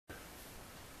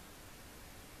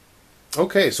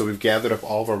Okay, so we've gathered up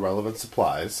all of our relevant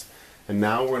supplies, and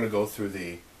now we're going to go through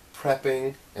the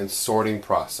prepping and sorting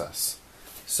process.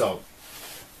 So,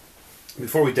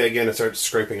 before we dig in and start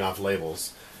scraping off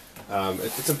labels,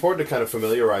 it's important to kind of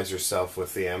familiarize yourself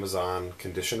with the Amazon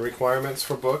condition requirements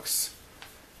for books,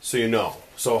 so you know.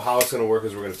 So how it's going to work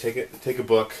is we're going to take a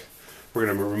book, we're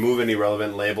going to remove any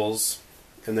relevant labels,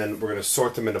 and then we're going to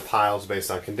sort them into piles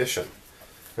based on condition.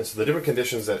 And so the different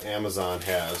conditions that Amazon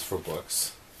has for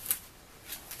books,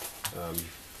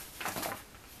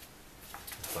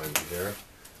 find them here,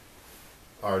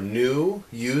 are new,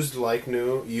 used like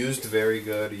new, used very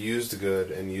good,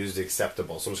 and used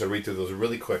acceptable. So I'm just going to read through those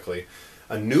really quickly.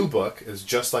 A new book is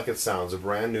just like it sounds, a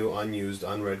brand new, unused,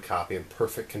 unread copy in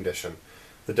perfect condition.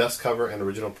 The dust cover and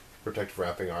original protective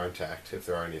wrapping are intact, if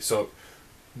there are any. So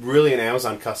really, an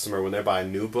Amazon customer, when they buy a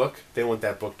new book, they want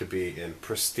that book to be in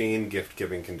pristine,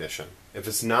 gift-giving condition. If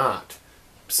it's not,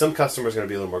 some customers are going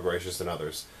to be a little more gracious than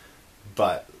others,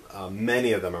 but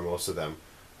many of them, or most of them,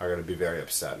 are going to be very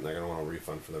upset, and they're going to want a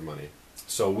refund for their money.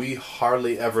 So we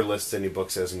hardly ever list any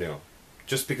books as new,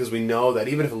 just because we know that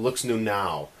even if it looks new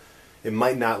now, it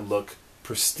might not look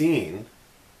pristine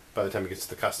by the time it gets to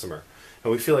the customer.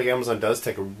 And we feel like Amazon does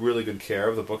take a really good care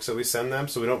of the books that we send them,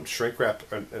 so we don't shrink wrap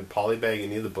and polybag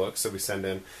any of the books that we send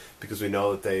in, because we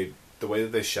know that the way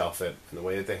that they shelf it and the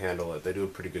way that they handle it, they do a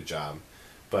pretty good job.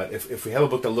 But if we have a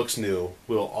book that looks new,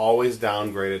 we'll always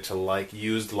downgrade it to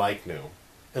used like new,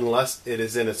 unless it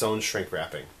is in its own shrink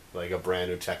wrapping, like a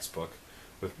brand new textbook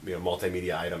with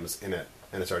multimedia items in it,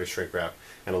 and it's already shrink wrapped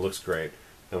and it looks great,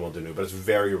 then we'll do new. But it's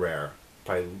very rare,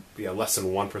 probably less than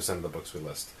 1% of the books we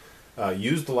list.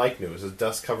 Used like new is the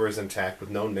dust cover is intact with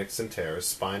no nicks and tears,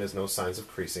 spine has no signs of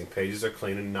creasing, pages are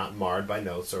clean and not marred by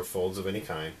notes or folds of any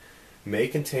kind, may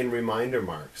contain reminder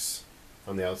marks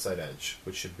on the outside edge,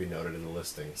 which should be noted in the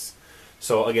listings.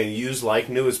 So again, used like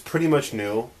new is pretty much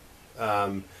new.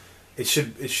 It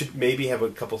should maybe have a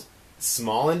couple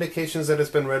small indications that it's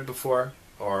been read before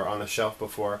or on the shelf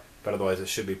before, but otherwise it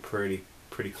should be pretty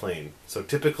clean. So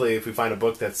typically, if we find a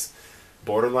book that's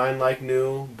borderline like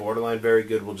new, borderline very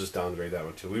good, we'll just downgrade that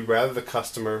one too. We'd rather the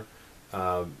customer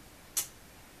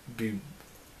be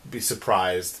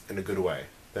surprised in a good way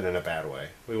than in a bad way.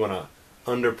 We want to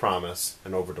under-promise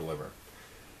and over-deliver.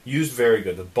 Used very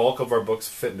good. The bulk of our books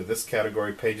fit into this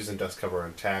category. Pages and dust cover are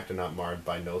intact and not marred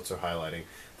by notes or highlighting.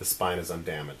 The spine is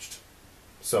undamaged.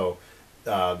 So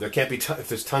there can't be if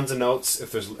there's tons of notes,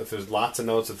 if there's lots of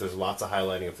notes, if there's lots of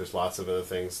highlighting, if there's lots of other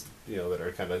things that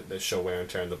are that show wear and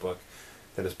tear in the book,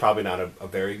 then it's probably not a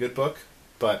very good book.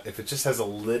 But if it just has a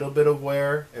little bit of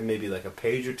wear and maybe like a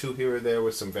page or two here or there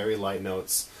with some very light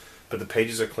notes, but the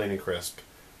pages are clean and crisp,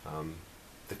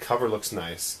 the cover looks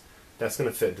nice, that's going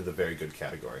to fit into the very good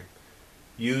category.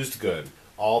 Used good.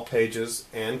 All pages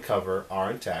and cover are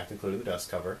intact, including the dust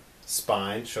cover.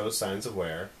 Spine shows signs of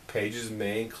wear. Pages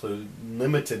may include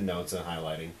limited notes and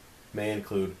highlighting. May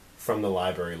include from the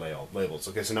library labels.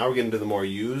 Okay, so now we're getting to the more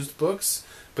used books,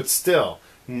 but still,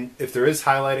 if there is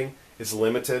highlighting, it's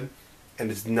limited,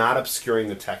 and it's not obscuring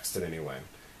the text in any way.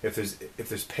 If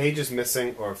there's pages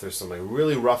missing, or if there's some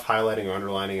really rough highlighting or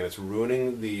underlining, and it's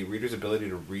ruining the reader's ability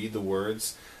to read the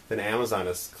words, then Amazon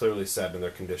has clearly said in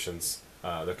their condition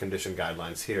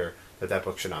guidelines here that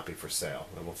book should not be for sale.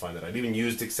 And we'll find that out. Even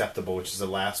used acceptable, which is the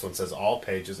last one, says all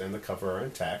pages and the cover are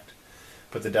intact,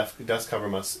 but the dust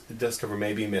cover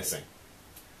may be missing.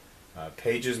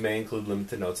 Pages may include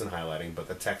limited notes and highlighting, but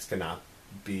the text cannot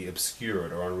be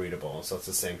obscured or unreadable. So it's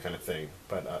the same kind of thing,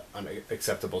 but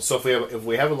unacceptable. So if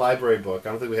we have a library book, I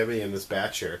don't think we have any in this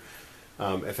batch here.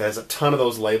 If it has a ton of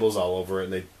those labels all over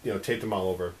it, and they tape them all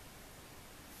over,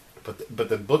 but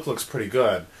the book looks pretty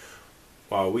good,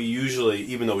 we usually,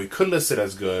 even though we could list it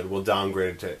as good, we'll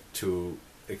downgrade it to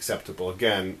acceptable.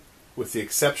 Again, with the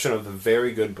exception of the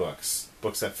very good books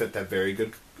that fit that very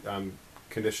good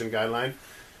condition guideline,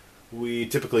 we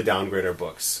typically downgrade our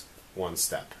books one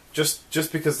step.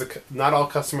 Just because not all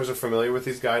customers are familiar with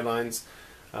these guidelines,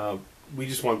 we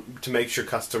just want to make sure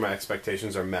customer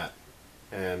expectations are met.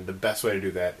 And the best way to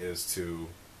do that is to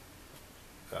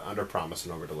under-promise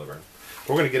and over-deliver.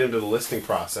 We're going to get into the listing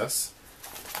process.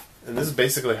 And this is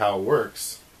basically how it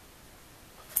works.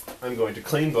 I'm going to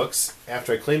clean books.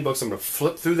 After I clean books, I'm going to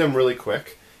flip through them really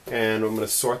quick, and I'm going to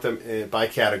sort them by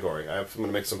category. I'm going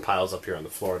to make some piles up here on the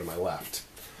floor to my left.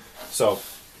 So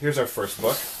here's our first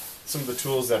book. Some of the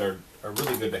tools that are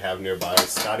really good to have nearby: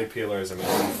 Scotty peeler, as I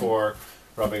mentioned before,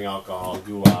 rubbing alcohol,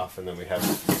 goo off, and then we have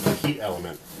the heat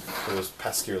element for those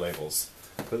peskier labels.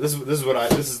 But this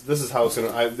is how it's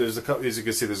gonna. There's a couple, as you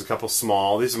can see, there's a couple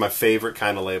small. These are my favorite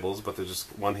kind of labels, but there's just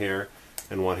one here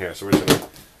and one here. So we're just gonna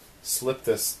slip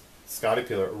this Scotty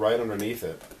peeler right underneath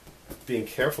it, being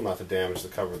careful not to damage the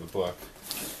cover of the book.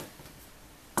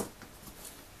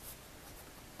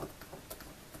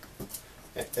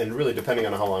 And really, depending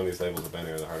on how long these labels have been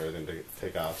here, the harder they're going to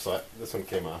take off. So this one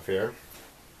came off here.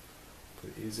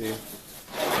 Pretty easy.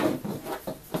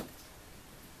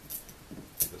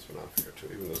 This one off here too,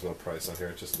 even though there's no price on here.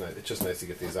 It's just nice to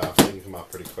get these off. They can come off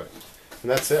pretty quick.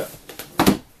 And that's it.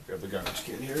 Grab the garbage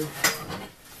can here.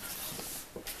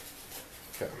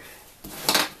 Okay.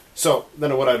 So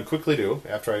then what I'd quickly do,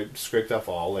 after I scraped off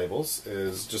all labels,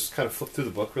 is just kind of flip through the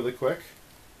book really quick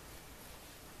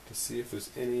to see if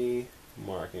there's any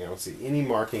marking. I don't see any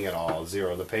marking at all.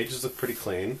 Zero. The pages look pretty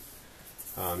clean.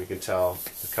 You can tell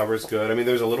the cover's good. I mean,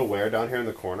 there's a little wear down here in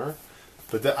the corner,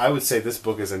 but I would say this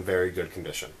book is in very good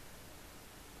condition.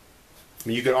 I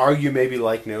mean, you could argue maybe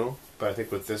like new, but I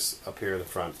think with this up here in the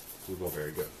front, will go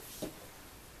very good.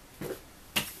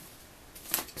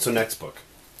 So next book,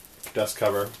 dust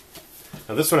cover.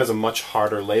 Now this one has a much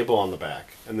harder label on the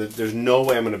back, and there's no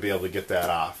way I'm going to be able to get that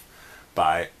off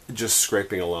by just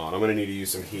scraping alone. I'm going to need to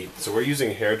use some heat. So we're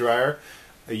using a hairdryer.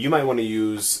 You might want to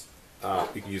use,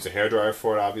 you can use a hairdryer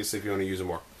for it, obviously, if you want to use a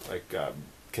more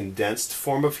condensed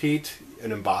form of heat.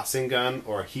 An embossing gun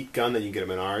or a heat gun that you can get at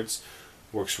Menards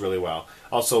works really well.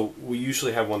 Also, we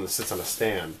usually have one that sits on a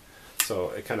stand.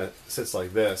 So it kind of sits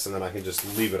like this, and then I can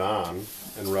just leave it on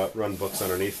and run books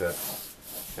underneath it.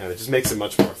 And it just makes it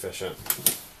much more efficient.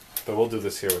 But we'll do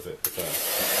this here with it, with a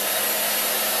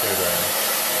hairdryer.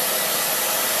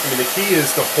 I mean, the key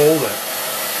is to hold it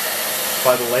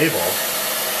by the label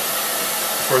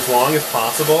for as long as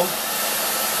possible,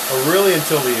 or really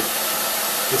until the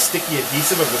sticky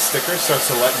adhesive of the sticker starts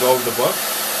to let go of the book.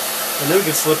 And then we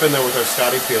can slip in there with our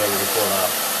Scotty peeler and we can pull it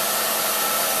out.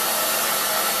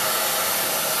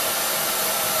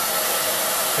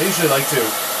 I usually like to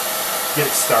get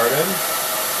it started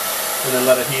and then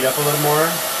let it heat up a little more,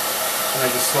 and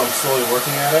I'm slowly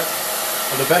working at it.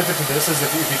 And the benefit to this is if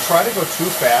you try to go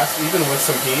too fast, even with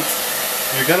some heat,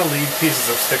 you're going to leave pieces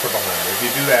of sticker behind. If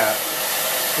you do that,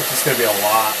 it's just going to be a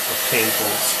lot of painful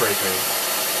scraping.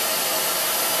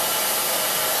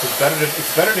 It's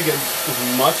better to get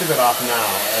as much of it off now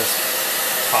as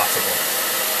possible.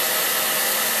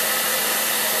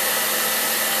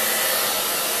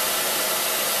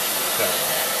 Okay,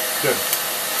 good.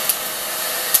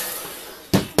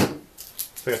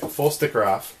 So I got the full sticker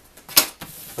off.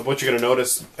 And what you're going to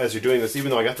notice as you're doing this,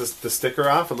 even though I got the sticker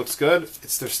off, it looks good,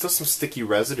 there's still some sticky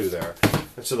residue there.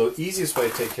 And so the easiest way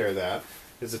to take care of that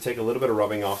is to take a little bit of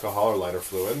rubbing alcohol or lighter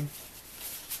fluid.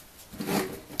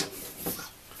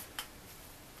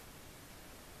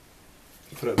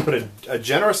 Put a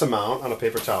generous amount on a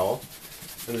paper towel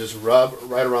and just rub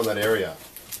right around that area.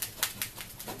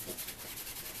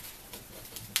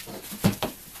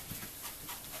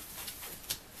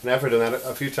 And after doing that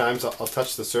a few times, I'll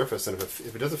touch the surface, and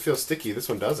if it doesn't feel sticky, this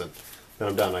one doesn't, then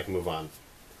I'm done. I can move on.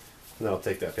 And then I'll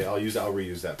take that. I'll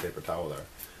reuse that paper towel there.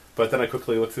 But then I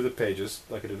quickly look through the pages,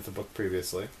 like I did with the book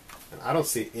previously, and I don't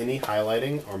see any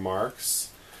highlighting or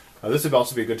marks. This would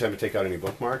also be a good time to take out any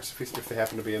bookmarks if they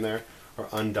happen to be in there, or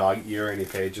undog-ear any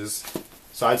pages.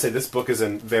 So I'd say this book is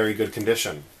in very good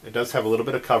condition. It does have a little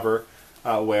bit of cover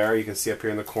wear. You can see up here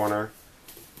in the corner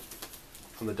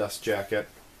on the dust jacket.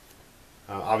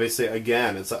 Obviously,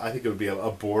 again, I think it would be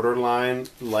a borderline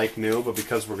like new, but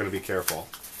because we're going to be careful,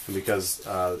 and because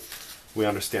we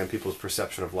understand people's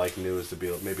perception of like new is to be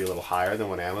maybe a little higher than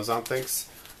what Amazon thinks,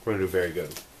 we're going to do very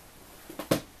good.